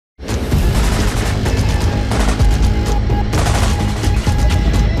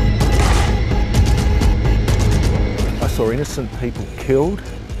innocent people killed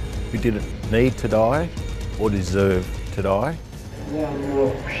who didn't need to die or deserve to die.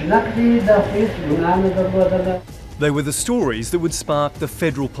 They were the stories that would spark the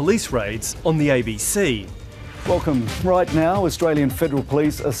federal police raids on the ABC. Welcome. Right now, Australian Federal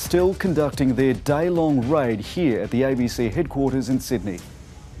Police are still conducting their day-long raid here at the ABC headquarters in Sydney.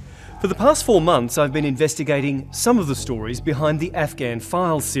 For the past 4 months, I've been investigating some of the stories behind the Afghan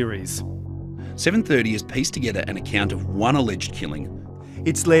Files series. 7:30 has pieced together an account of one alleged killing.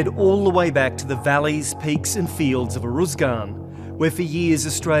 It's led all the way back to the valleys, peaks and fields of Uruzgan, where for years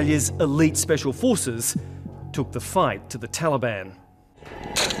Australia's elite special forces took the fight to the Taliban.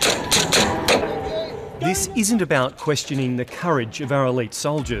 This isn't about questioning the courage of our elite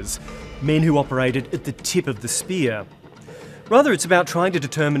soldiers, men who operated at the tip of the spear. Rather, it's about trying to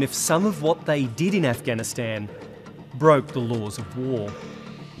determine if some of what they did in Afghanistan broke the laws of war.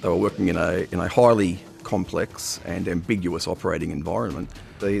 They were working in a highly complex and ambiguous operating environment.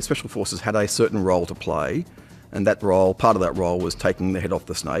 The Special Forces had a certain role to play, and that role, part of that role was taking the head off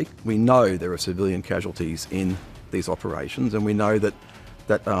the snake. We know there are civilian casualties in these operations, and we know that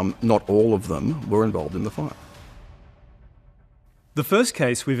not all of them were involved in the fight. The first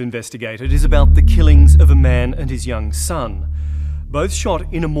case we've investigated is about the killings of a man and his young son, both shot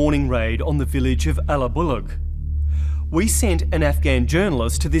in a morning raid on the village of allege. We sent an Afghan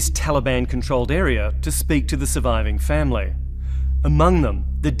journalist to this Taliban-controlled area to speak to the surviving family. Among them,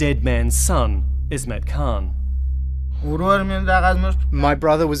 the dead man's son, Esmat Khan. My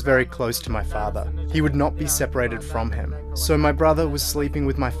brother was very close to my father. He would not be separated from him. So my brother was sleeping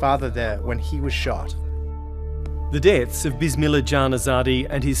with my father there when he was shot. The deaths of Bismillah Jan Azadi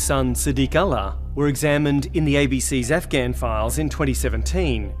and his son Sadiq Allah were examined in the ABC's Afghan Files in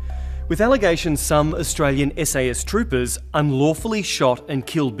 2017, with allegations some Australian SAS troopers unlawfully shot and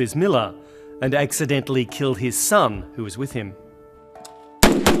killed Bismillah and accidentally killed his son, who was with him.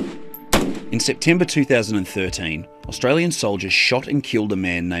 In September 2013, Australian soldiers shot and killed a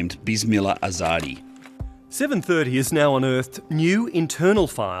man named Bismillah Azadi. 7:30 has now unearthed new internal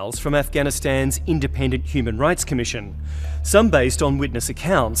files from Afghanistan's Independent Human Rights Commission, some based on witness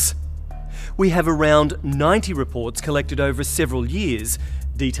accounts. We have around 90 reports collected over several years,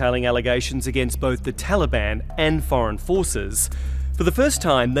 detailing allegations against both the Taliban and foreign forces. For the first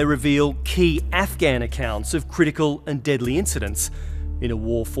time, they reveal key Afghan accounts of critical and deadly incidents in a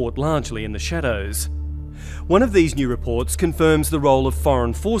war fought largely in the shadows. One of these new reports confirms the role of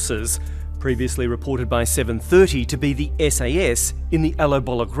foreign forces, previously reported by 7:30 to be the SAS in the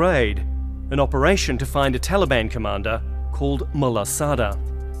allege raid, an operation to find a Taliban commander called Mullah Sada.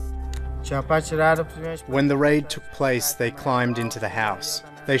 When the raid took place, they climbed into the house.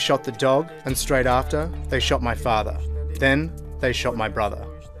 They shot the dog, and straight after, they shot my father. Then, they shot my brother.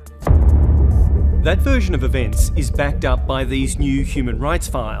 That version of events is backed up by these new human rights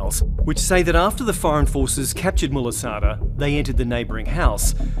files, which say that after the foreign forces captured Mullah Sada, they entered the neighbouring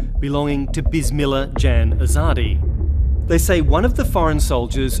house, belonging to Bismillah Jan Azadi. They say one of the foreign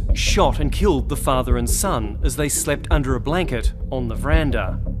soldiers shot and killed the father and son as they slept under a blanket on the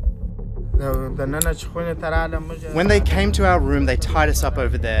veranda. When they came to our room, they tied us up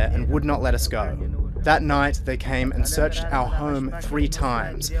over there and would not let us go. That night, they came and searched our home 3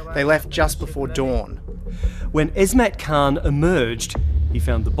 times. They left just before dawn. When Esmat Khan emerged, he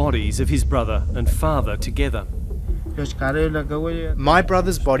found the bodies of his brother and father together. My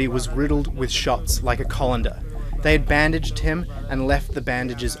brother's body was riddled with shots like a colander. They had bandaged him and left the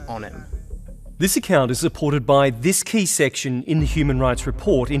bandages on him. This account is supported by this key section in the Human Rights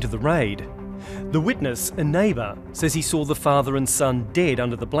Report into the raid. The witness, a neighbour, says he saw the father and son dead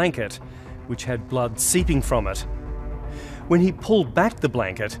under the blanket, which had blood seeping from it. When he pulled back the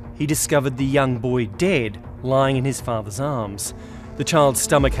blanket, he discovered the young boy dead, lying in his father's arms. The child's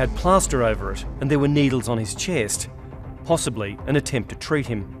stomach had plaster over it, and there were needles on his chest, possibly an attempt to treat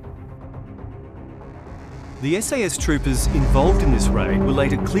him. The SAS troopers involved in this raid were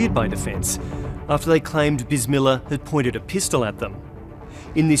later cleared by Defence after they claimed Bismillah had pointed a pistol at them.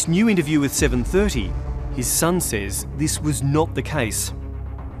 In this new interview with 7:30, his son says this was not the case.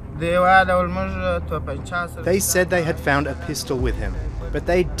 They said they had found a pistol with him, but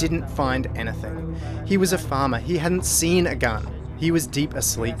they didn't find anything. He was a farmer. He hadn't seen a gun. He was deep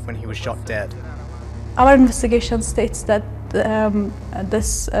asleep when he was shot dead. Our investigation states that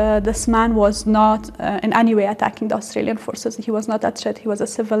this man was not in any way attacking the Australian forces. He was not a threat. He was a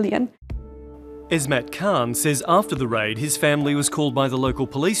civilian. Esmat Khan says after the raid, his family was called by the local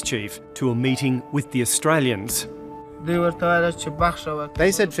police chief to a meeting with the Australians.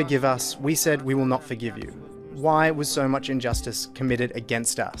 They said, "Forgive us." We said, "We will not forgive you." Why was so much injustice committed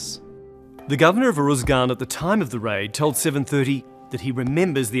against us? The governor of Uruzgan at the time of the raid told 730 that he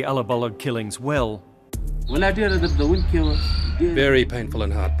remembers the Allabolog killings well. Very painful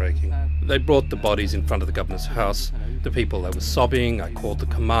and heartbreaking. They brought the bodies in front of the governor's house. The people, they were sobbing. I called the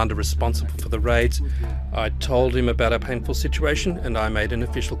commander responsible for the raids. I told him about our painful situation and I made an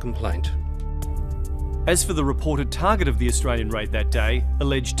official complaint. As for the reported target of the Australian raid that day,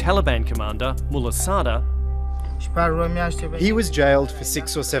 alleged Taliban commander Mullah Sadr, he was jailed for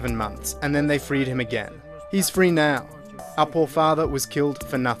 6 or 7 months and then they freed him again. He's free now. Our poor father was killed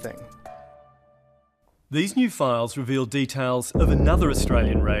for nothing. These new files reveal details of another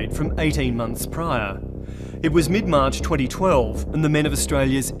Australian raid from 18 months prior. It was mid-March 2012 and the men of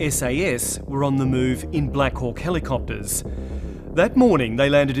Australia's SAS were on the move in Black Hawk helicopters. That morning they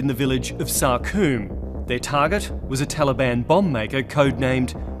landed in the village of Sarkoom. Their target was a Taliban bomb maker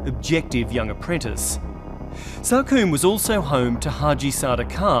codenamed Objective Young Apprentice. Sarkoom was also home to Haji Sadr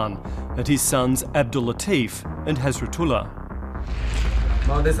Khan and his sons Abdul Latif and Hazratullah.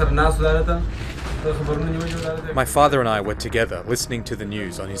 My father and I were together listening to the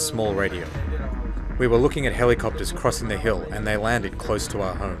news on his small radio. We were looking at helicopters crossing the hill and they landed close to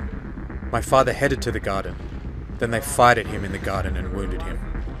our home. My father headed to the garden. Then they fired at him in the garden and wounded him.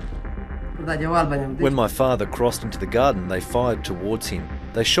 When my father crossed into the garden, they fired towards him.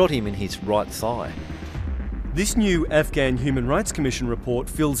 They shot him in his right thigh. This new Afghan Human Rights Commission report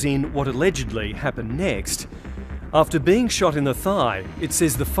fills in what allegedly happened next. After being shot in the thigh, it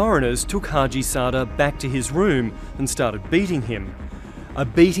says the foreigners took Haji Sadr back to his room and started beating him. A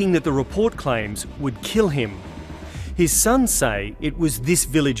beating that the report claims would kill him. His sons say it was this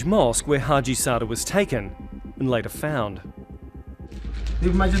village mosque where Haji Sadr was taken and later found. We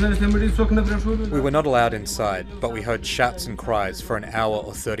were not allowed inside, but we heard shouts and cries for an hour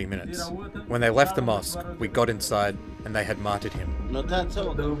or 30 minutes. When they left the mosque, we got inside and they had martyred him.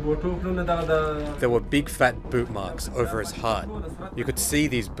 There were big fat boot marks over his heart. You could see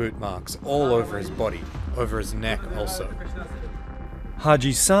these boot marks all over his body, over his neck also.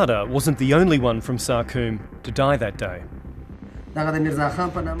 Haji Sadr wasn't the only one from Sarkoom to die that day.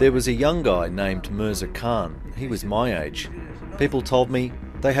 There was a young guy named Mirza Khan. He was my age. People told me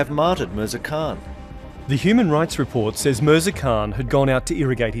they have martyred Mirza Khan. The Human Rights Report says Mirza Khan had gone out to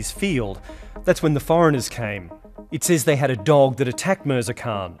irrigate his field. That's when the foreigners came. It says they had a dog that attacked Mirza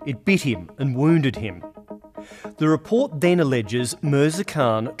Khan. It bit him and wounded him. The report then alleges Mirza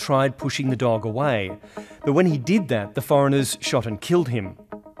Khan tried pushing the dog away, but when he did that, the foreigners shot and killed him.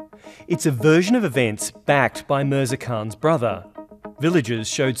 It's a version of events backed by Mirza Khan's brother. Villagers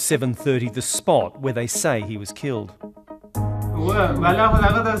showed 730 the spot where they say he was killed.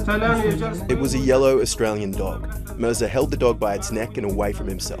 It was a yellow Australian dog. Mirza held the dog by its neck and away from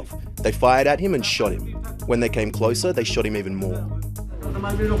himself. They fired at him and shot him. When they came closer, they shot him even more.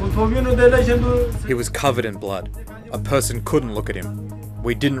 He was covered in blood. A person couldn't look at him.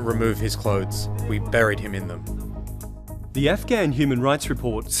 We didn't remove his clothes. We buried him in them. The Afghan Human Rights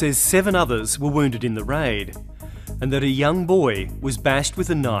Report says 7 others were wounded in the raid, and that a young boy was bashed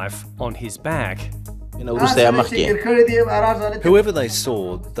with a knife on his back. Whoever they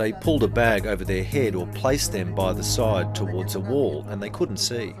saw, they pulled a bag over their head or placed them by the side towards a wall, and they couldn't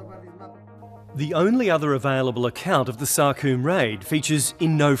see. The only other available account of the Sarkoom raid features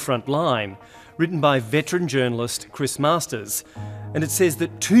in No Front Line, written by veteran journalist Chris Masters, and it says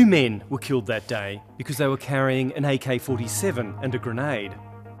that 2 men were killed that day because they were carrying an AK-47 and a grenade.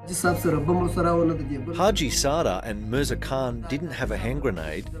 Haji Sadr and Mirza Khan didn't have a hand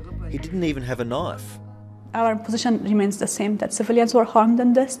grenade. He didn't even have a knife. Our position remains the same, that civilians were harmed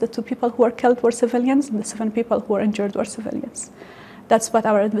in this. The 2 people who were killed were civilians, and the 7 people who were injured were civilians. That's what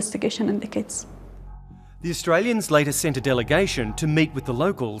our investigation indicates. The Australians later sent a delegation to meet with the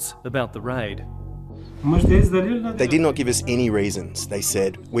locals about the raid. They did not give us any reasons. They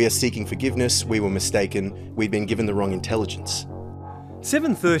said, "We are seeking forgiveness, we were mistaken, we'd been given the wrong intelligence."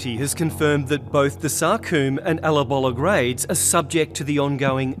 730 has confirmed that both the Sarkoom and Allabolog raids are subject to the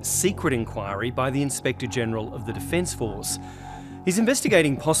ongoing secret inquiry by the Inspector General of the Defence Force. He's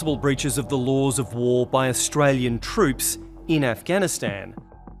investigating possible breaches of the laws of war by Australian troops in Afghanistan.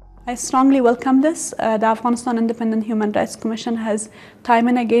 I strongly welcome this. The Afghanistan Independent Human Rights Commission has time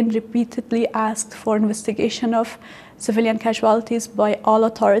and again repeatedly asked for investigation of civilian casualties by all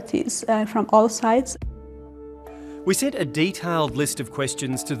authorities from all sides. We sent a detailed list of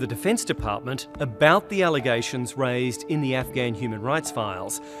questions to the Defence Department about the allegations raised in the Afghan human rights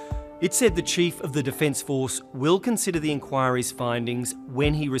files. It said the Chief of the Defence Force will consider the inquiry's findings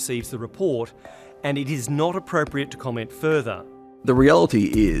when he receives the report, and it is not appropriate to comment further. The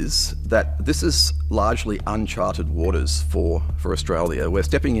reality is that this is largely uncharted waters for Australia. We're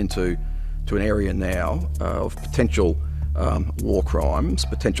stepping into to an area now of potential war crimes,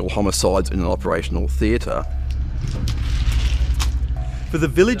 potential homicides in an operational theatre. For the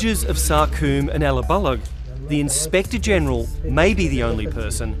villages of Sarkoom and Alabullag, the Inspector General may be the only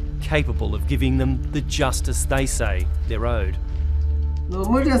person capable of giving them the justice they say they're owed.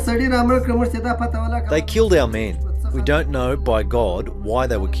 They killed our men. We don't know, by God, why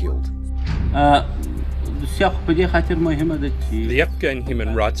they were killed. The Afghan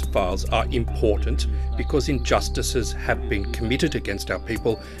human rights files are important because injustices have been committed against our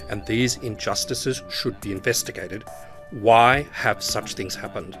people, and these injustices should be investigated. Why have such things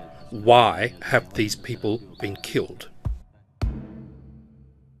happened? Why have these people been killed?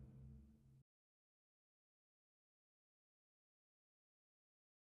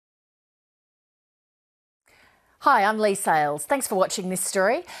 Hi, I'm Lee Sales. Thanks for watching this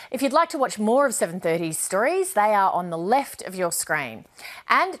story. If you'd like to watch more of 730's stories, they are on the left of your screen.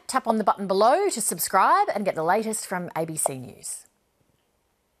 And tap on the button below to subscribe and get the latest from ABC News.